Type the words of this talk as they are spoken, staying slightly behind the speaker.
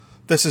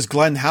This is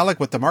Glenn Halleck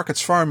with the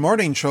Markets Farm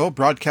Morning Show,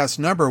 broadcast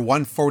number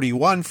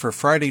 141 for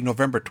Friday,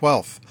 November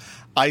 12th.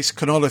 ICE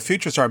canola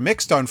futures are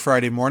mixed on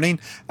Friday morning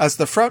as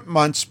the front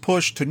months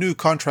push to new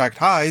contract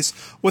highs,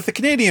 with the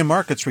Canadian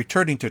markets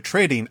returning to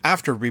trading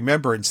after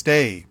Remembrance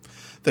Day.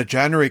 The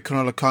January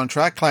canola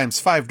contract climbs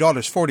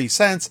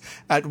 $5.40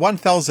 at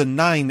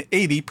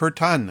 $1,980 per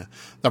ton.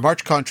 The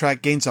March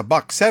contract gains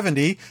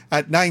 $1.70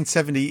 at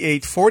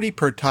 $978.40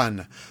 per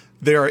ton.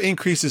 There are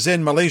increases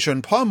in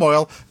Malaysian palm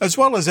oil as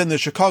well as in the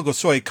Chicago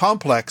soy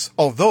complex,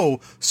 although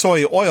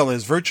soy oil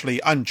is virtually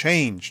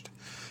unchanged.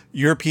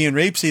 European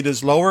rapeseed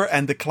is lower,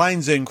 and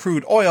declines in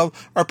crude oil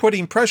are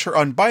putting pressure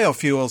on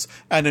biofuels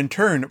and in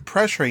turn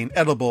pressuring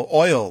edible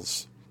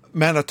oils.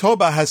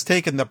 Manitoba has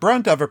taken the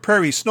brunt of a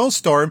prairie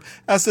snowstorm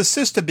as the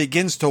system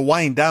begins to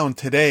wind down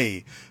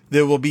today.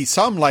 There will be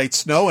some light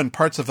snow in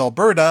parts of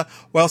Alberta,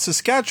 while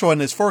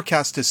Saskatchewan is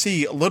forecast to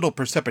see little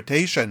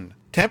precipitation.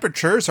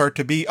 Temperatures are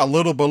to be a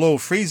little below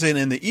freezing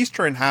in the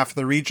eastern half of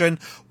the region,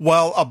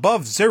 while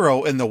above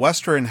zero in the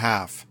western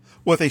half.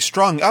 With a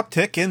strong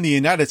uptick in the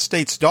United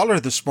States dollar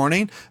this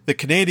morning, the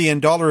Canadian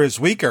dollar is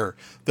weaker.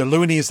 The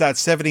loonie is at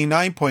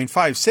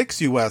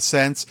 79.56 U.S.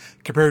 cents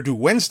compared to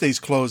Wednesday's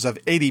close of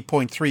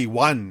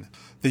 80.31.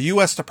 The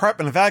U.S.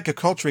 Department of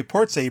Agriculture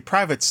reports a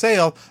private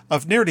sale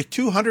of nearly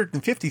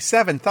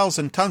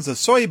 257,000 tons of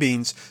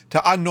soybeans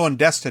to unknown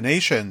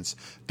destinations.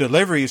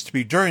 Delivery is to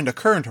be during the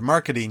current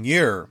marketing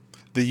year.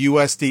 The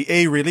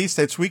USDA released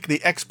its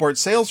weekly export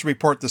sales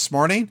report this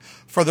morning.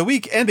 For the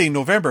week ending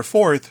November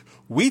 4th,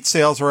 wheat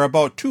sales are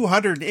about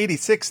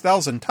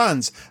 286,000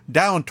 tons,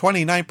 down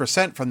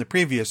 29% from the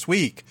previous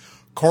week.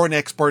 Corn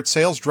export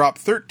sales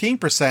dropped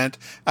 13%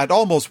 at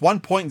almost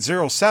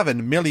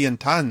 1.07 million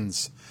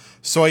tons.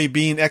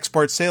 Soybean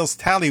export sales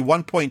tally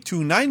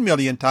 1.29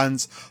 million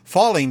tons,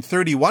 falling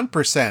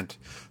 31%.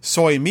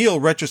 Soy meal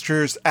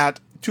registers at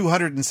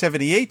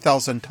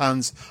 278,000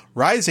 tons,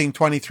 rising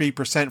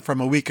 23% from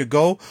a week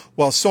ago,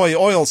 while soy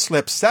oil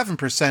slips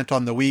 7%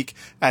 on the week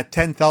at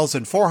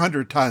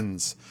 10,400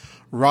 tons.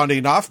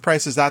 Rounding off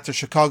prices at the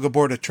Chicago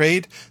Board of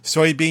Trade,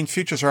 soybean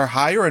futures are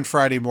higher on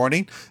Friday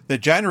morning. The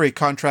January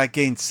contract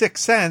gained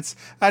 6 cents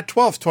at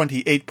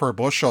 $12.28 per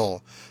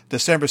bushel.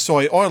 December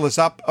soy oil is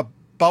up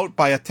about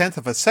by 1/10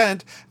 of a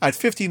cent at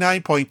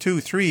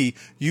 59.23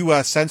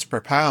 U.S. cents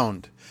per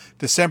pound.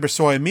 December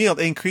soy meal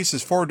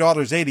increases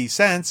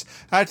 $4.80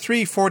 at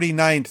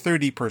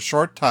 $349.30 per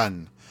short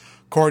ton.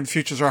 Corn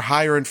futures are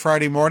higher on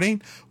Friday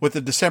morning, with the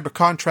December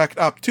contract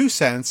up 2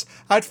 cents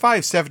at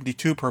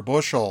 $5.72 per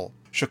bushel.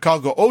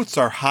 Chicago oats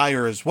are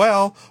higher as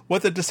well,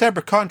 with the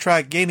December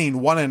contract gaining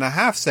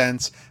 1.5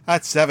 cents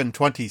at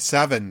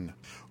 $7.27.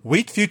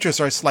 Wheat futures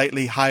are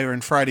slightly higher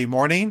on Friday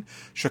morning.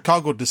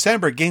 Chicago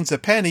December gains a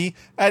penny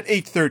at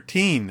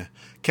 $8.13.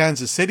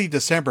 Kansas City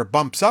December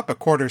bumps up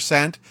 1/4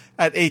 cent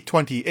at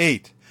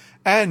 $8.28.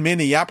 And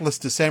Minneapolis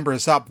December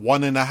is up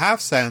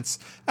 1.5 cents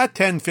at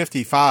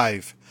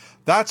 $10.55.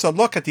 That's a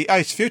look at the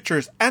ICE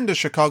futures and the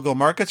Chicago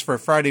markets for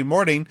Friday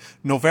morning,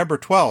 November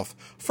 12th.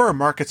 For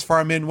Markets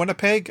Farm in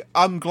Winnipeg,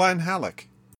 I'm Glenn Halleck.